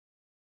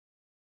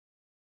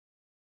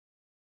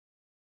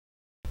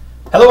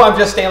Hello, I'm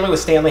just Stanley with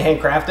Stanley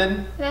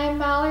Handcrafted. And I'm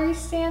Mallory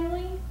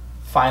Stanley.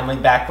 Finally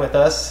back with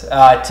us.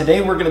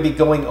 Today we're going to be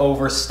going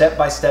over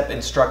step-by-step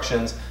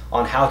instructions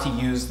on how to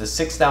use the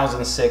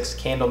 6006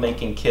 candle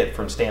making kit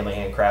from Stanley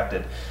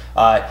Handcrafted.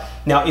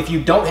 Now if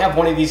you don't have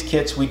one of these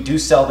kits, we do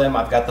sell them.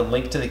 I've got the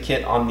link to the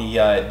kit on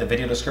the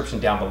video description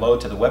down below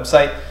to the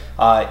website.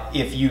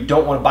 If you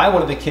don't want to buy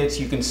one of the kits,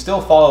 you can still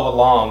follow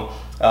along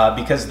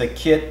because the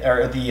kit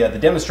or the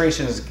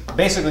demonstration is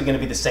basically going to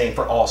be the same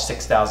for all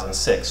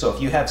 6006. So if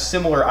you have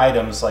similar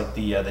items like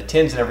the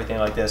tins and everything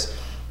like this,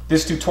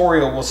 this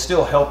tutorial will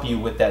still help you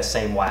with that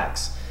same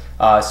wax.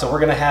 So we're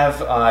going to have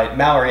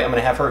Mallory, I'm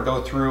going to have her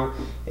go through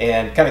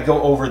and kind of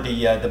go over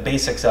the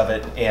basics of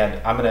it, and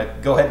I'm going to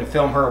go ahead and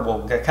film her.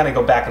 We'll kind of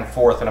go back and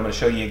forth, and I'm going to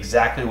show you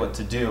exactly what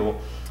to do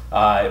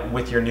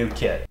with your new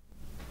kit.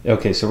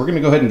 Okay, so we're going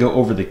to go ahead and go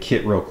over the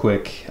kit real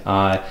quick.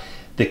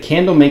 The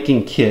candle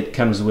making kit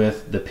comes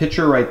with the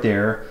pitcher right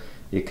there.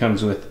 It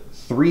comes with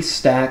 3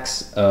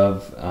 stacks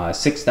of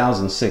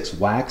 6006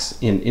 wax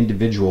in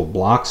individual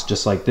blocks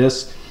just like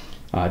this,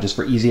 just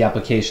for easy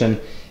application.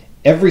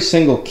 Every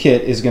single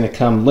kit is going to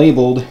come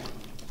labeled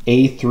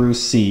A through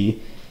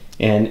C,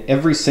 and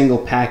every single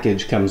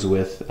package comes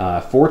with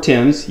 4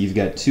 tins. You've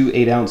got 2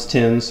 8-ounce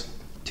tins,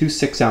 2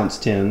 6-ounce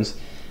tins.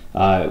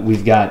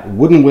 We've got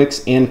wooden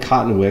wicks and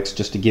cotton wicks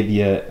just to give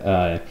you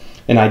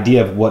an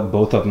idea of what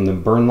both of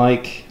them burn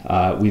like.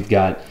 We've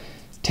got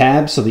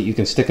tabs so that you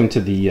can stick them to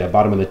the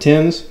bottom of the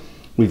tins.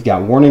 We've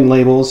got warning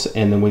labels,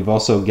 and then we've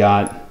also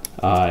got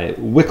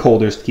wick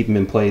holders to keep them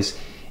in place,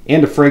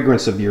 and a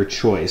fragrance of your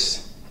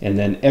choice. And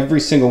then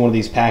every single one of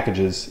these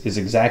packages is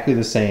exactly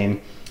the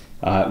same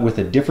with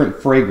a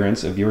different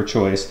fragrance of your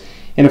choice.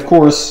 And of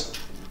course,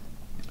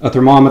 a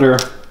thermometer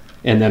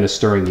and then a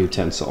stirring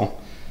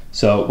utensil.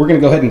 So we're going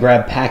to go ahead and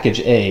grab package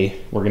A.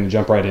 We're going to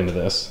jump right into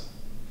this.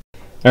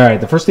 All right,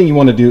 the first thing you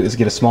want to do is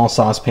get a small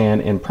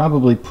saucepan and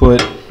probably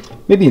put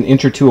maybe an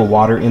inch or two of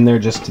water in there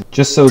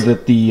just so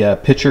that the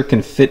pitcher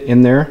can fit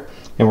in there.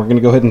 And we're going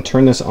to go ahead and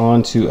turn this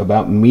on to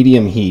about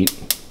medium heat.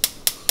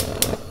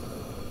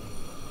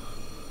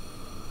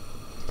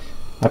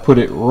 I put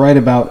it right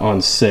about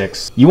on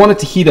 6. You want it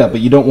to heat up,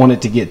 but you don't want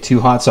it to get too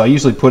hot, so I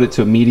usually put it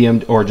to a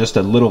medium or just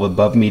a little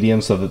above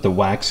medium so that the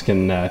wax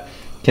can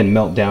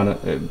melt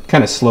down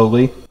kind of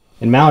slowly.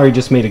 And Mallory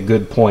just made a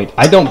good point.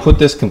 I don't put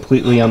this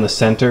completely on the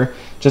center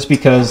just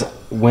because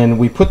when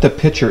we put the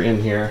pitcher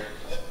in here,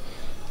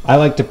 I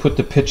like to put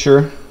the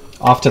pitcher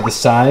off to the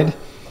side,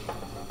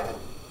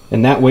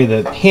 and that way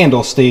the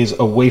handle stays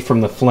away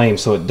from the flame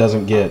so it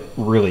doesn't get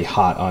really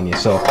hot on you.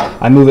 So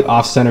I move it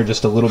off center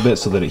just a little bit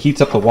so that it heats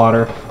up the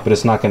water, but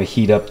it's not going to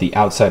heat up the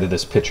outside of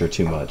this pitcher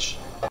too much.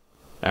 All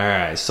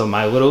right, so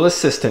my little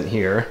assistant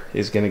here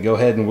is going to go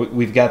ahead and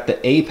we've got the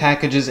A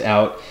packages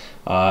out.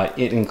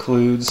 It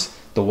includes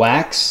the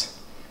wax,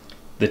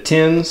 the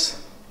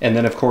tins, and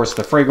then of course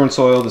the fragrance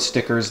oil, the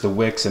stickers, the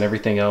wicks, and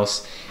everything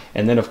else.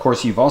 And then of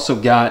course you've also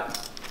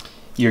got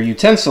your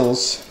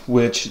utensils,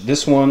 which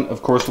this one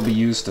of course will be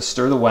used to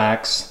stir the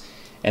wax,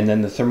 and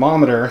then the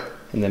thermometer,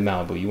 and then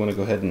Malibu, you want to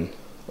go ahead and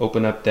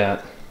open up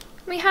that.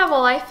 We have a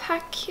life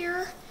hack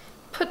here.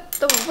 Put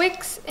the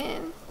wicks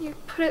in. You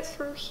put it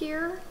through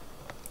here.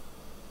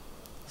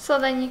 So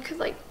then you could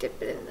like dip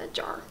it in the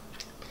jar.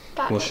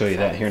 We'll show you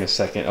that here in a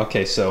second.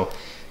 Okay, so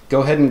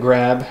go ahead and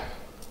grab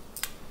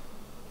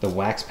the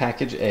wax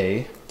package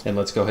A, and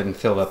let's go ahead and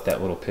fill up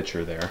that little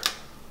pitcher there.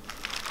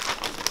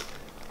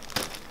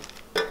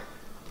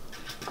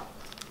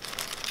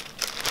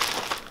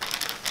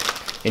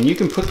 And you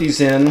can put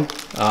these in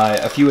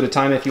a few at a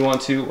time if you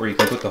want to, or you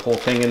can put the whole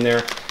thing in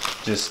there,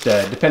 just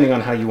depending on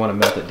how you want to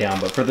melt it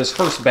down. But for this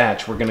first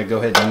batch, we're going to go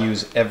ahead and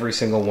use every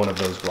single one of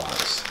those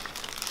blocks.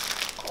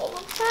 All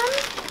of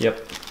them?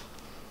 Yep.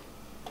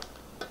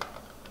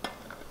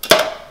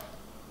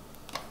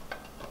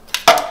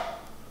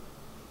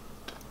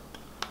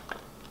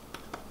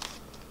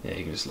 Yeah,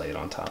 you can just lay it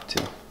on top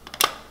too.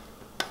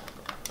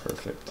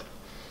 Perfect.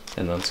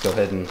 And let's go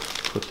ahead and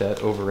put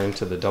that over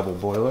into the double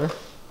boiler.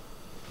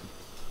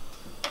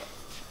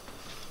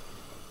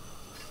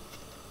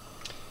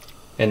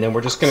 And then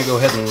we're just going to go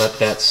ahead and let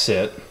that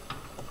sit.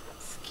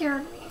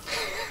 Scared me.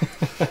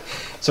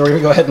 So we're going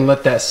to go ahead and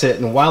let that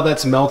sit. And while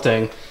that's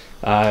melting,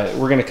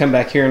 we're going to come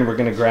back here and we're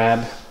going to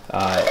grab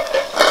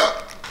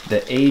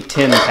the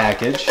A10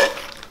 package.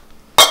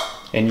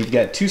 And you've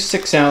got 2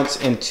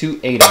 6-ounce and 2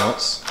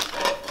 8-ounce.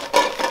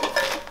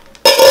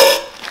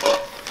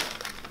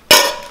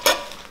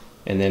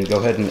 And then go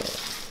ahead and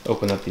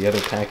open up the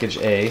other package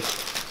A.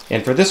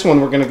 And for this one,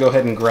 we're going to go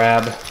ahead and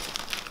grab,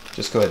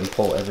 just go ahead and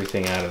pull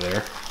everything out of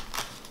there.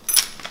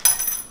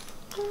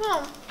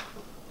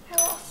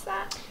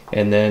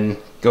 And then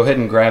go ahead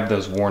and grab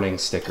those warning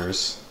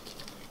stickers.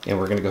 And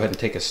we're going to go ahead and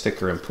take a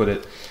sticker and put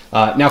it.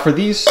 Now for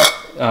these,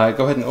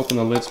 go ahead and open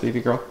the lids, baby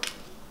girl.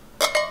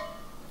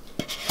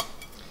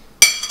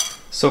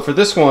 So for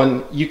this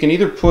one, you can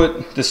either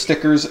put the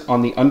stickers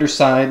on the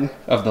underside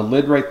of the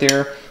lid right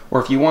there,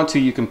 or if you want to,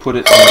 you can put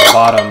it on the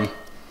bottom.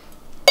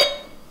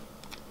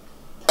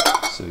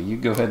 So you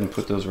go ahead and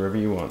put those wherever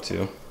you want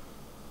to.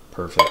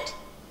 Perfect.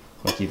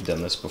 like you've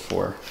done this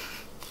before.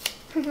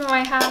 No, I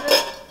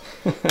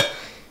haven't.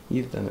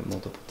 You've done it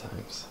multiple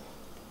times.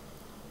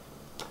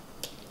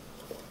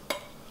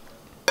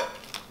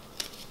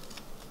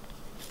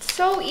 It's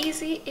so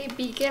easy, a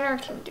beginner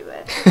can do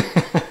it.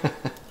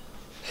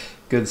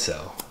 Good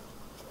so.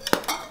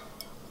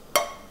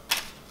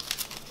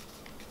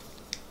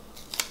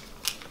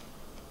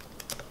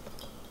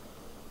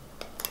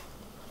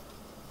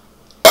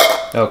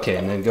 Okay,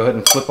 and then go ahead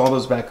and flip all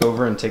those back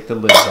over and take the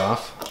lids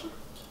off.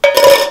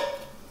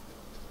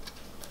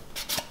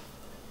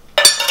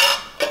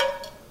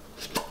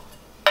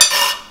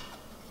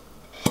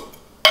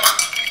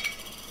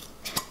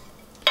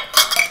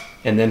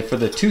 And then for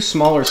the two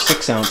smaller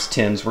 6-ounce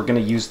tins, we're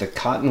going to use the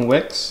cotton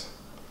wicks.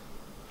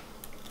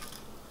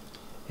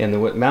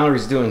 And what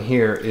Mallory's doing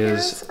here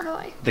is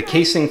the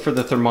casing for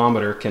the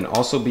thermometer can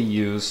also be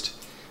used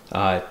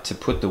to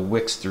put the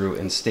wicks through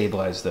and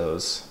stabilize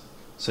those.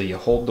 So you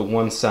hold the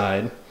one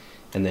side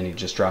and then you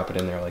just drop it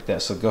in there like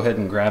that. So go ahead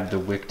and grab the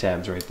wick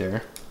tabs right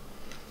there.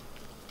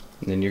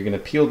 And then you're going to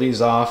peel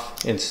these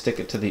off and stick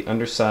it to the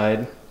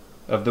underside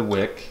of the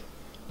wick.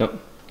 Nope.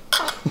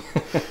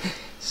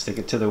 Stick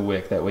it to the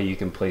wick, that way you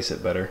can place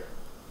it better.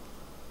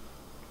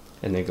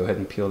 And then go ahead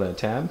and peel that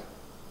tab.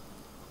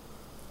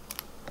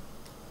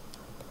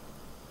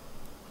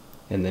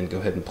 And then go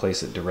ahead and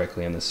place it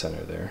directly in the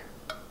center there.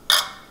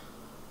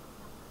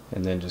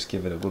 And then just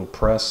give it a little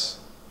press.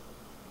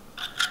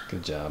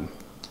 Good job.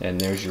 And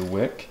there's your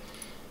wick.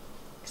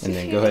 And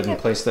then go ahead and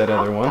place that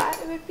other one.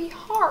 It would be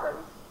hard.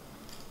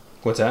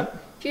 What's that?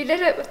 If you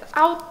did it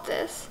without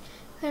this,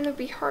 then it would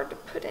be hard to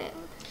put in.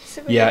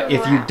 So yeah,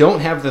 if you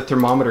don't have the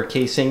thermometer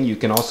casing, you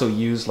can also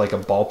use like a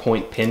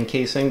ballpoint pin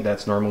casing.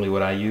 That's normally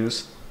what I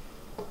use.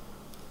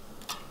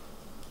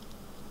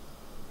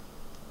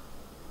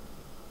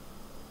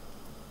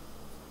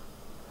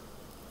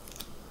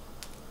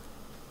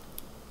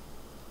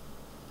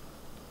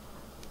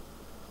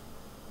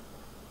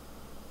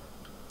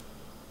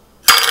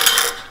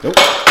 Nope.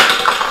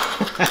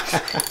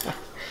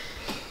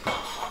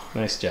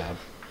 Nice job.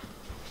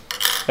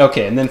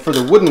 Okay, and then for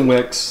the wooden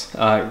wicks,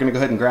 you're going to go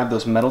ahead and grab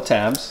those metal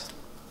tabs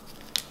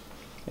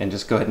and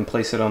just go ahead and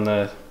place it on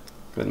the,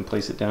 go ahead and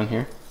place it down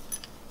here.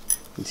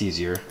 It's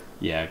easier.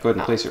 Yeah, go ahead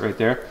and place it right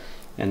there.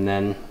 And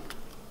then,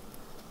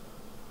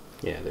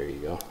 yeah, there you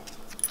go.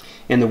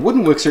 And the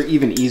wooden wicks are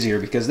even easier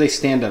because they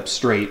stand up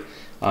straight.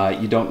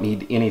 You don't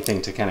need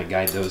anything to kind of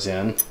guide those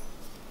in.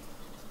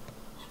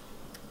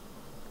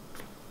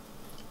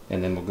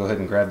 And then we'll go ahead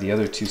and grab the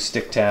other two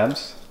stick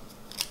tabs.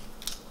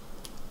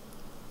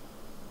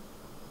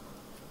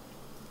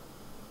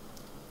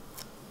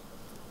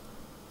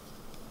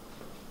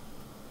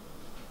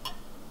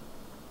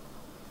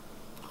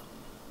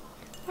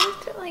 What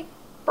if it like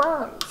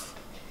burns?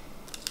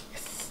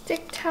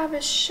 Stick tab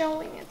is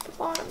showing at the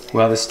bottom there.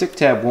 Well, the stick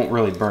tab won't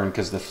really burn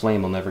because the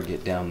flame will never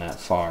get down that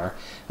far.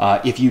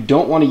 If you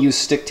don't want to use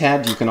stick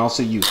tabs, you can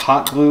also use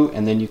hot glue,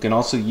 and then you can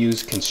also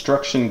use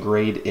construction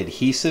grade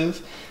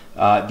adhesive.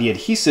 The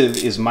adhesive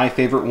is my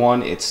favorite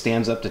one. It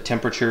stands up to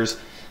temperatures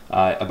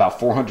about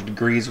 400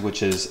 degrees,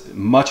 which is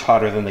much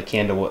hotter than the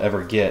candle will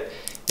ever get.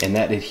 And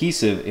that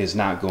adhesive is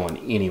not going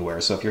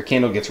anywhere. So if your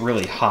candle gets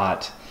really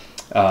hot,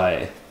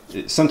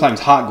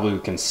 sometimes hot glue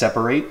can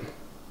separate,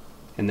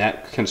 and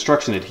that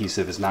construction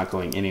adhesive is not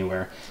going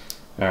anywhere.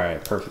 All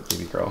right, perfect,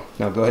 baby girl.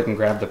 Now go ahead and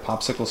grab the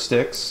popsicle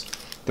sticks,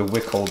 the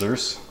wick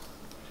holders.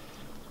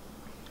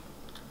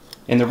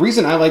 And the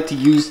reason I like to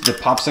use the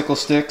popsicle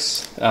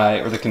sticks,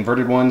 or the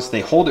converted ones,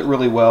 they hold it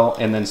really well,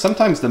 and then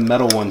sometimes the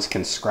metal ones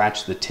can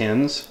scratch the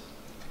tins.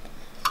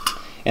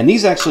 And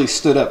these actually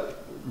stood up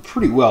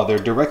pretty well. They're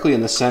directly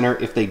in the center.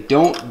 If they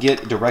don't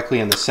get directly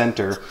in the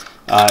center,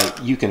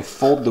 you can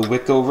fold the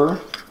wick over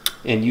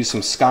and use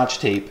some Scotch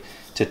tape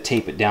to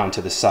tape it down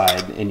to the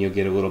side, and you'll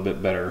get a little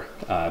bit better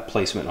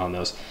placement on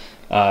those.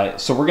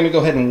 So we're going to go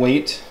ahead and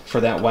wait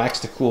for that wax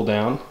to cool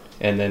down,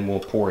 and then we'll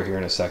pour here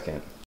in a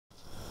second.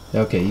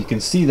 Okay, you can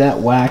see that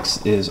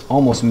wax is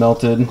almost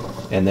melted,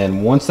 and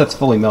then once that's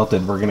fully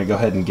melted, we're going to go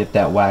ahead and get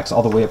that wax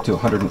all the way up to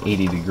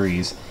 180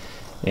 degrees,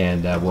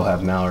 and we'll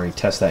have Mallory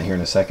test that here in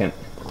a second.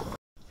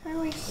 How do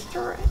we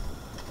stir it?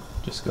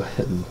 Just go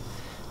ahead and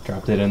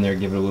drop that in there,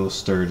 give it a little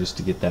stir just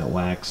to get that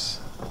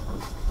wax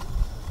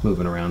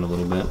moving around a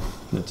little bit.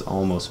 It's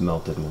almost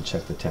melted, and we'll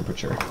check the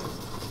temperature.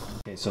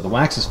 Okay, so the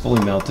wax is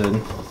fully melted.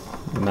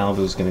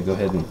 Malibu's going to go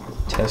ahead and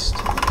test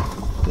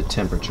the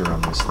temperature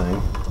on this thing.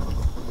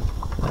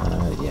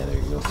 Yeah,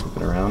 there you go. Flip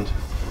it around.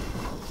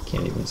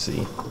 Can't even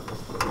see.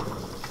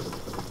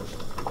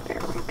 There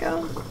we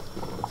go.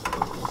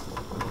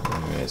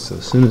 Alright, so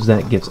as soon as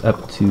that gets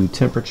up to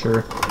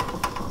temperature...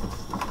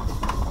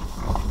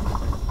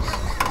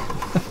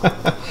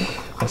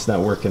 That's not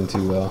working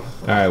too well.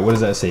 Alright, what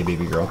does that say,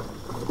 baby girl?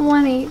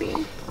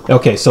 180.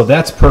 Okay, so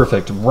that's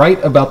perfect.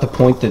 Right about the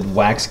point that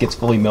wax gets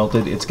fully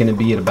melted, it's going to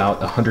be at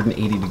about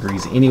 180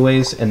 degrees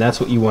anyways, and that's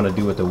what you want to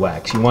do with the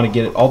wax. You want to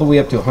get it all the way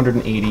up to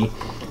 180.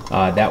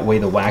 That way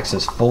the wax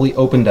is fully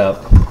opened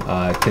up,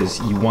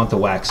 because you want the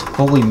wax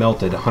fully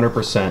melted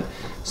 100%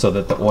 so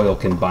that the oil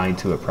can bind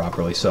to it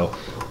properly. So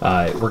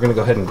we're going to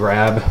go ahead and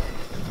grab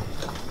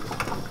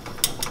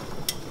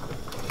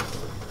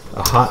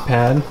a hot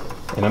pad,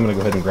 and I'm going to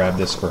go ahead and grab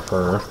this for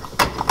her.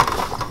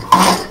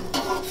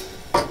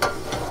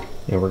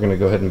 And we're going to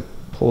go ahead and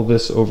pull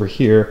this over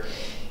here.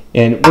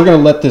 And we're going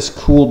to let this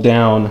cool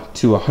down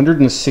to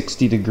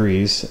 160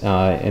 degrees.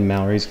 And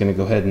Mallory's going to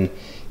go ahead and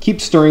keep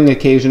stirring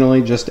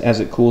occasionally just as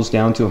it cools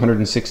down to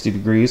 160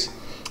 degrees.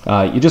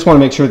 You just want to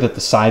make sure that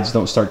the sides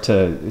don't start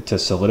to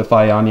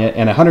solidify on you.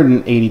 And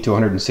 180 to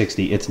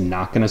 160, it's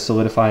not going to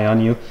solidify on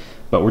you.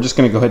 But we're just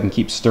going to go ahead and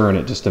keep stirring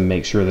it just to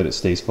make sure that it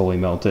stays fully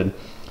melted.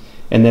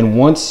 And then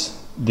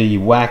once the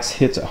wax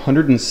hits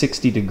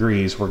 160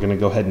 degrees, we're going to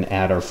go ahead and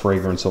add our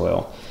fragrance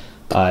oil.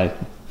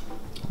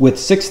 With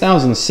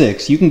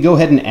 6006, you can go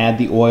ahead and add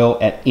the oil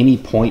at any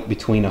point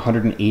between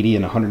 180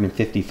 and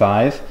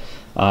 155.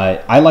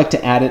 I like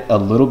to add it a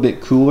little bit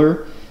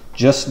cooler,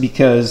 just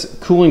because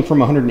cooling from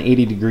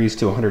 180 degrees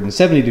to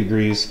 170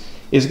 degrees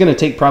is going to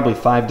take probably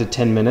 5 to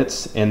 10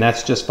 minutes, and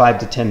that's just 5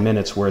 to 10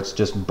 minutes where it's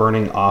just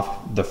burning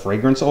off the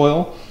fragrance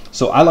oil.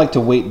 So I like to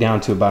wait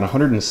down to about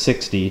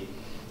 160,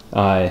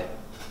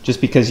 just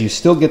because you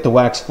still get the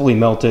wax fully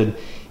melted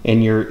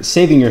and you're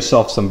saving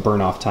yourself some burn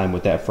off time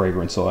with that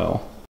fragrance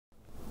oil.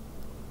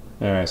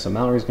 All right, so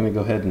Mallory's going to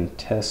go ahead and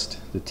test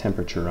the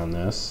temperature on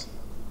this.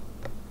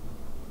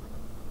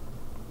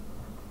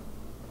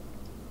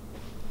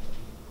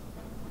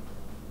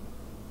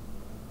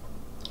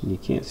 You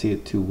can't see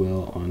it too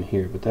well on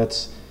here, but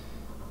that's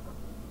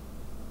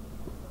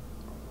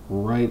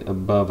right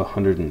above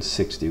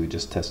 160. We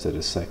just tested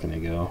a second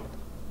ago.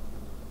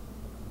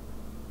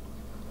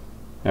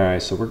 All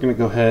right, so we're going to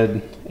go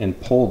ahead and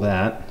pull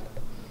that.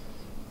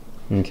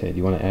 Okay, do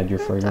you want to add your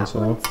fragrance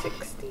oil?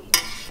 160.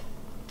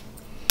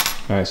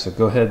 All right, so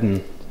go ahead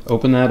and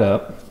open that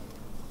up,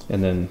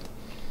 and then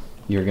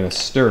you're going to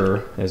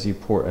stir as you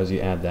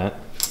add that.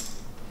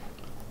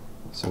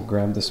 So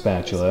grab the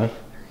spatula,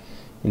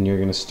 and you're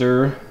going to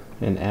stir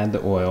and add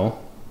the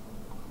oil.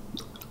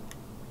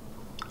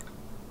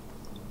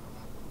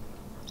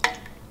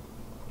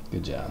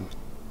 Good job.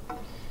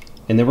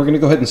 And then we're going to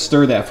go ahead and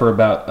stir that for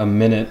about a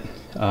minute.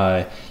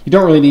 You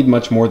don't really need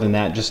much more than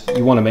that. Just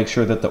you want to make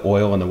sure that the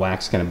oil and the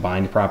wax kind of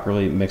bind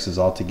properly. It mixes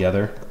all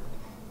together.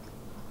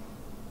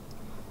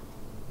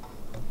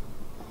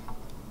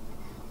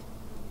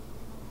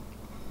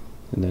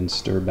 And then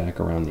stir back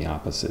around the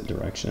opposite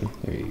direction.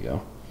 There you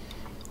go.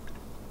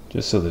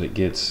 Just so that it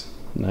gets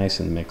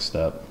nice and mixed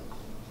up.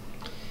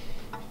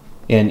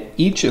 And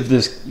each of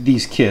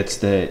these kits,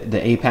 the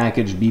A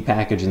package, B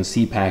package, and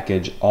C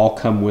package, all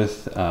come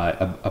with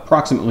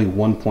approximately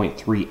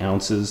 1.3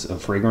 ounces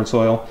of fragrance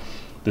oil.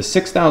 The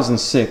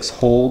 6006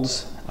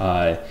 holds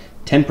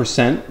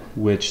 10%,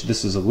 which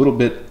this is a little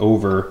bit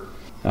over.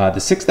 The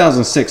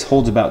 6006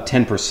 holds about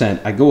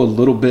 10%. I go a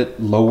little bit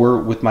lower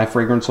with my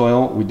fragrance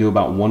oil. We do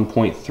about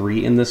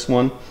 1.3 in this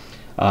one.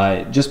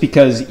 Just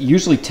because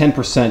usually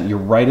 10%, you're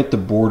right at the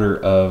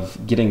border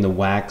of getting the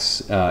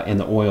wax and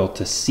the oil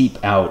to seep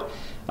out.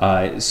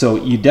 So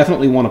you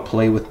definitely want to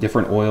play with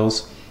different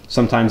oils.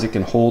 Sometimes it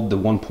can hold the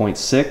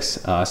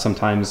 1.6,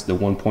 sometimes the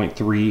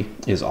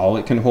 1.3 is all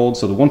it can hold.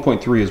 So the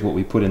 1.3 is what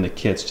we put in the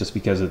kits just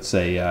because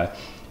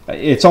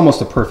it's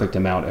almost a perfect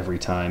amount every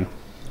time.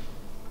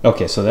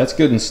 Okay, so that's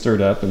good and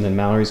stirred up, and then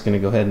Mallory's going to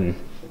go ahead and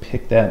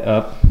pick that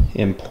up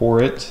and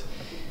pour it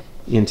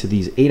into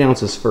these 8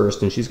 ounces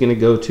first, and she's going to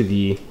go to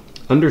the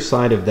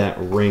underside of that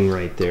ring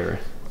right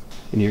there,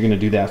 and you're going to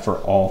do that for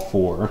all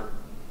 4.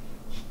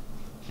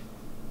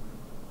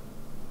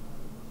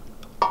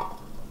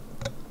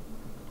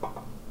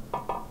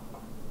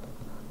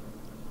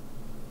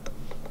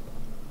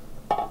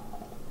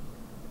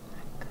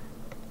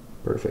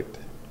 Perfect.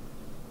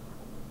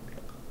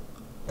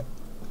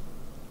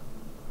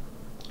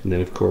 And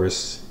then of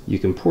course you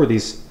can pour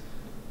these.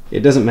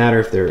 It doesn't matter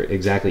if they're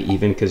exactly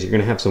even because you're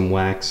going to have some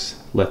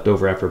wax left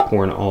over after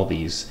pouring all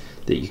these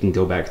that you can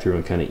go back through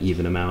and kind of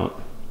even them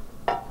out.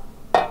 Oh,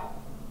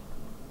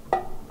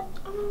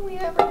 we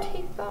ever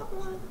take that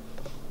one?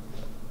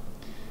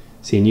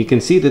 See, and you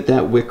can see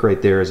that wick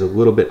right there is a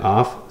little bit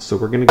off, so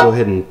we're going to go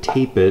ahead and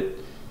tape it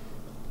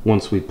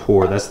once we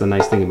pour. That's the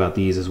nice thing about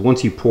these is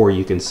once you pour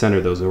you can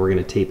center those, and we're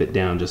going to tape it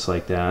down just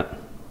like that.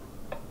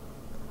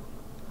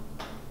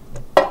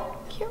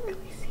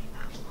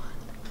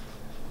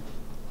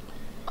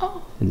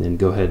 And then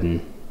go ahead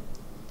and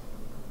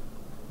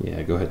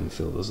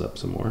fill those up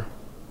some more.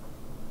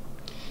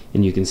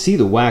 And you can see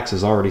the wax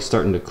is already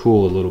starting to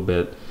cool a little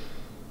bit.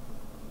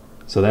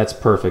 So that's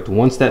perfect.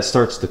 Once that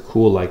starts to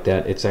cool like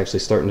that, it's actually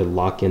starting to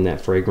lock in that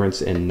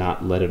fragrance and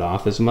not let it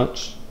off as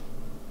much.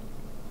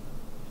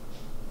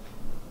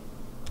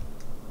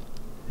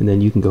 And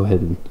then you can go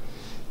ahead and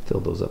fill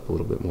those up a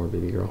little bit more,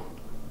 baby girl.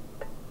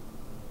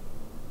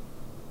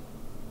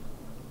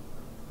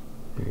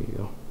 There you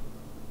go.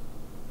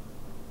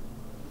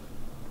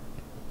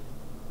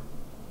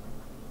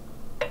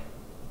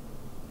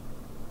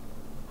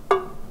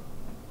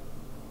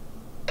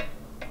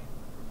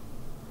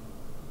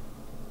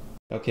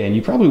 Okay, and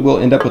you probably will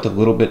end up with a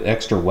little bit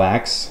extra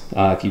wax.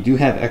 If you do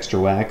have extra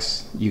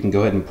wax, you can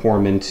go ahead and pour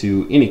them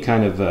into any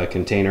kind of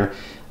container.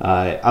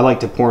 I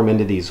like to pour them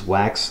into these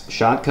wax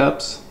shot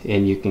cups,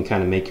 and you can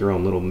kind of make your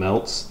own little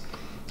melts.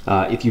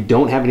 If you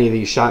don't have any of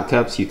these shot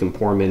cups, you can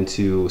pour them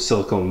into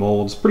silicone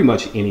molds, pretty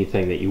much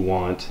anything that you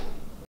want.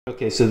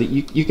 Okay, so that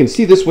you can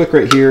see this wick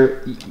right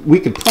here. We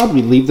could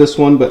probably leave this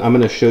one, but I'm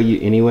going to show you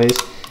anyways.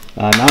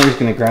 Now we're just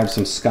going to grab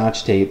some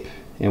Scotch tape,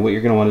 and what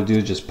you're going to want to do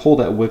is just pull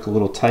that wick a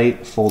little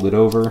tight, fold it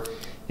over,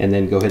 and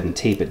then go ahead and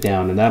tape it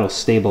down, and that'll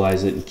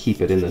stabilize it and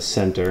keep it in the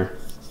center.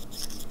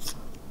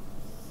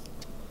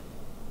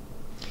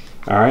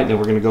 Alright, then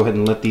we're going to go ahead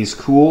and let these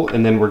cool,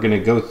 and then we're going to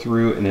go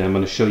through and then I'm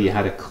going to show you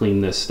how to clean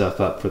this stuff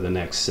up for the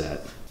next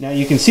set. Now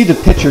you can see the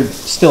pitcher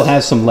still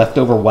has some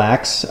leftover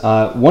wax.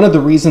 One of the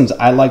reasons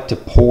I like to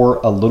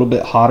pour a little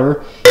bit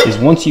hotter is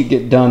once you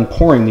get done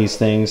pouring these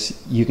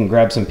things, you can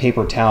grab some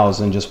paper towels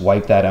and just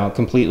wipe that out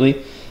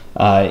completely.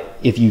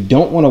 If you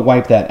don't want to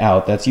wipe that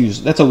out, that's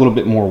a little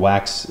bit more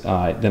wax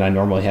than I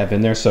normally have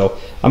in there. So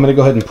I'm going to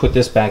go ahead and put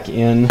this back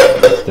in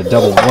the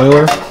double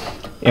boiler,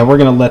 and we're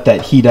going to let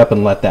that heat up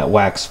and let that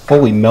wax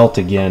fully melt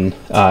again,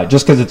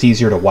 just because it's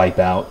easier to wipe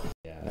out.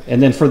 And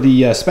then for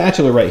the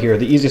spatula right here,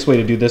 the easiest way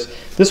to do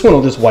this one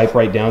will just wipe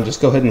right down. Just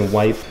go ahead and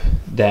wipe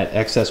that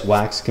excess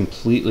wax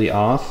completely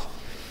off.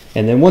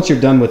 And then once you're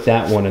done with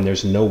that one and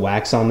there's no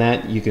wax on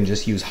that, you can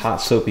just use hot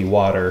soapy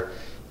water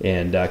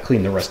and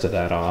clean the rest of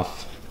that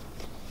off.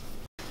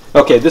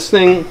 Okay, this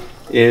thing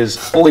is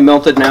fully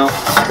melted now.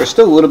 There's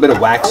still a little bit of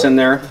wax in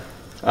there.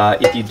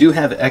 If you do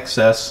have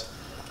excess,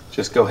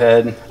 just go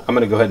ahead. I'm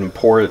going to go ahead and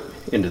pour it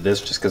into this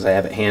just because I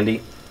have it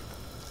handy.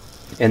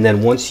 And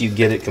then once you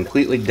get it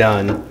completely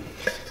done,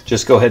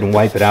 just go ahead and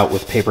wipe it out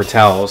with paper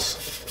towels.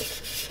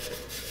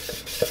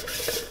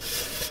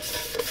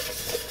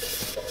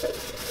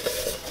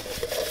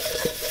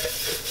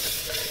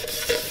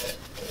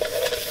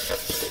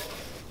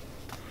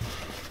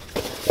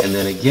 And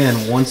then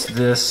again, once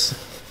this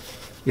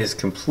is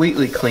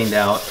completely cleaned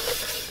out,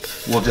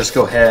 we'll just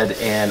go ahead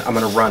and I'm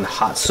going to run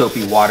hot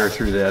soapy water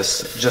through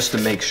this just to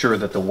make sure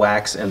that the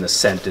wax and the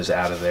scent is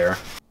out of there.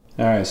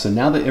 Alright, so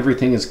now that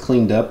everything is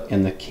cleaned up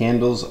and the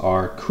candles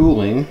are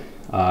cooling,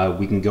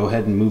 we can go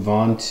ahead and move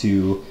on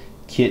to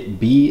kit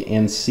B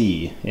and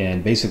C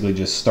and basically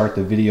just start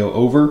the video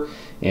over,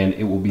 and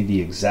it will be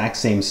the exact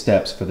same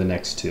steps for the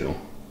next two.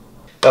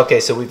 Okay,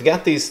 so we've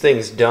got these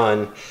things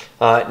done.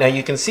 Now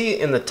you can see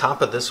in the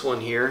top of this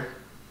one here,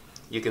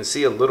 you can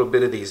see a little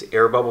bit of these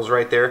air bubbles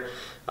right there.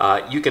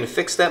 You can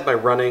fix that by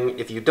running,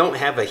 if you don't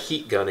have a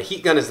heat gun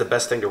is the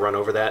best thing to run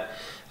over that.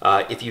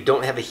 If you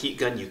don't have a heat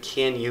gun, you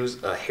can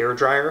use a hair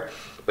dryer,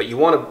 but you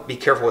want to be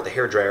careful with the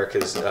hair dryer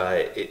because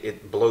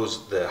it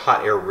blows the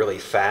hot air really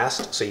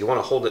fast. So you want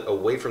to hold it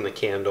away from the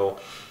candle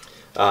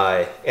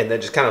and then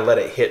just kind of let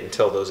it hit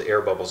until those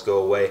air bubbles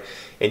go away.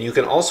 And you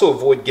can also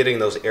avoid getting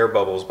those air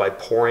bubbles by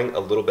pouring a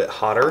little bit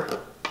hotter.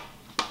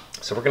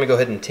 So we're going to go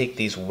ahead and take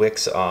these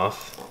wicks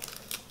off.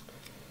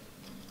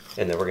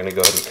 And then we're going to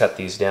go ahead and cut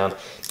these down.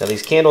 Now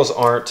these candles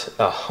aren't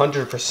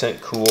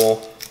 100%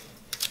 cool,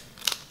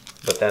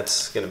 but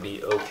that's going to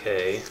be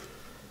okay.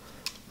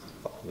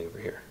 Follow me over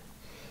here.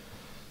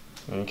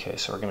 Okay,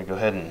 so we're going to go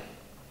ahead and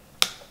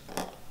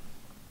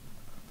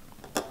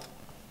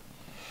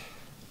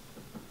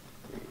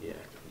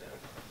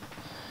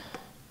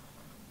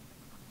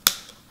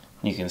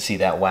you can see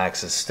that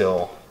wax is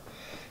still,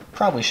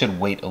 probably should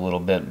wait a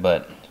little bit,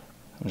 but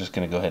I'm just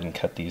going to go ahead and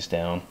cut these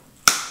down.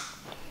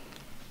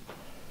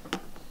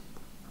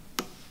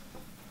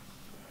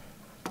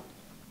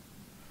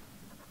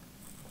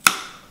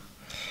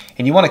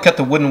 And you want to cut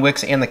the wooden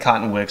wicks and the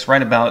cotton wicks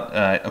right about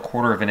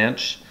 1/4 of an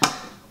inch.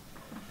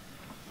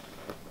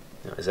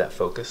 Now, is that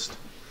focused?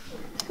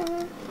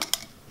 And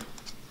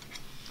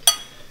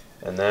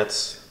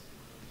that's,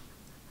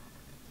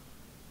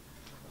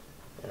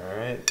 all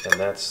right, and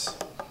that's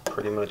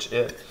pretty much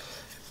it.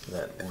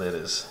 That lid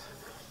is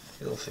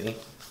filthy.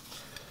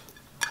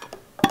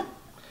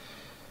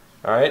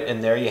 All right,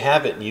 and there you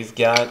have it. You've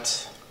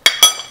got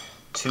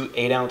 2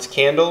 8-ounce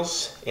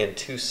candles and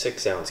 2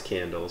 6-ounce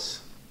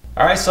candles.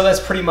 All right, so that's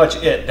pretty much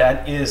it.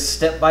 That is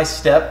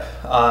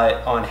step-by-step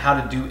on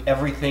how to do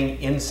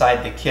everything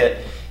inside the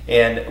kit.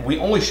 And we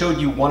only showed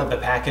you one of the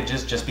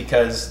packages just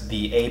because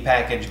the A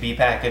package, B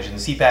package, and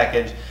C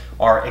package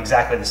are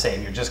exactly the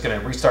same. You're just gonna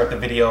restart the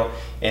video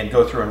and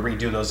go through and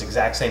redo those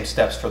exact same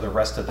steps for the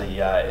rest of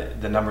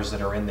the numbers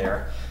that are in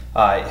there.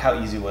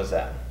 How easy was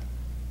that?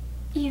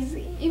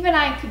 Easy. Even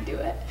I could do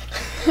it.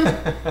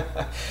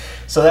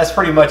 So that's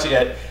pretty much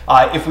it.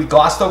 If we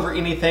glossed over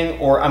anything,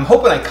 or I'm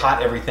hoping I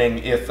caught everything,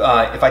 if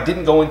I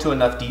didn't go into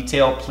enough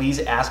detail, please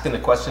ask in the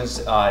questions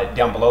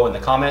down below in the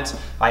comments.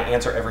 I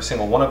answer every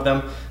single one of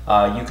them.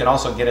 You can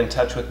also get in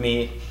touch with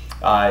me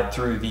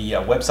through the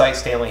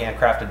website,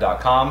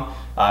 standleyhandcrafted.com.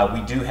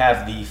 We do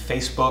have the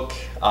Facebook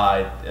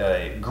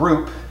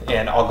group,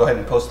 and I'll go ahead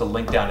and post a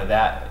link down to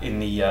that in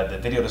the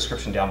video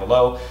description down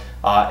below.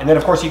 And then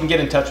of course you can get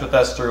in touch with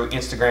us through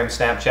Instagram,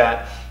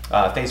 Snapchat,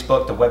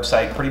 Facebook, the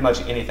website, pretty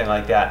much anything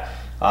like that.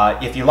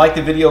 If you like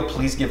the video,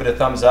 please give it a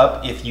thumbs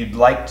up. If you'd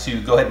like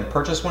to go ahead and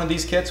purchase one of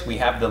these kits, we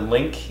have the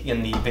link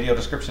in the video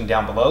description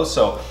down below.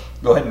 So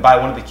go ahead and buy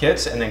one of the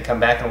kits and then come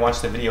back and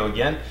watch the video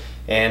again.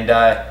 And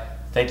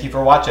thank you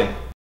for watching.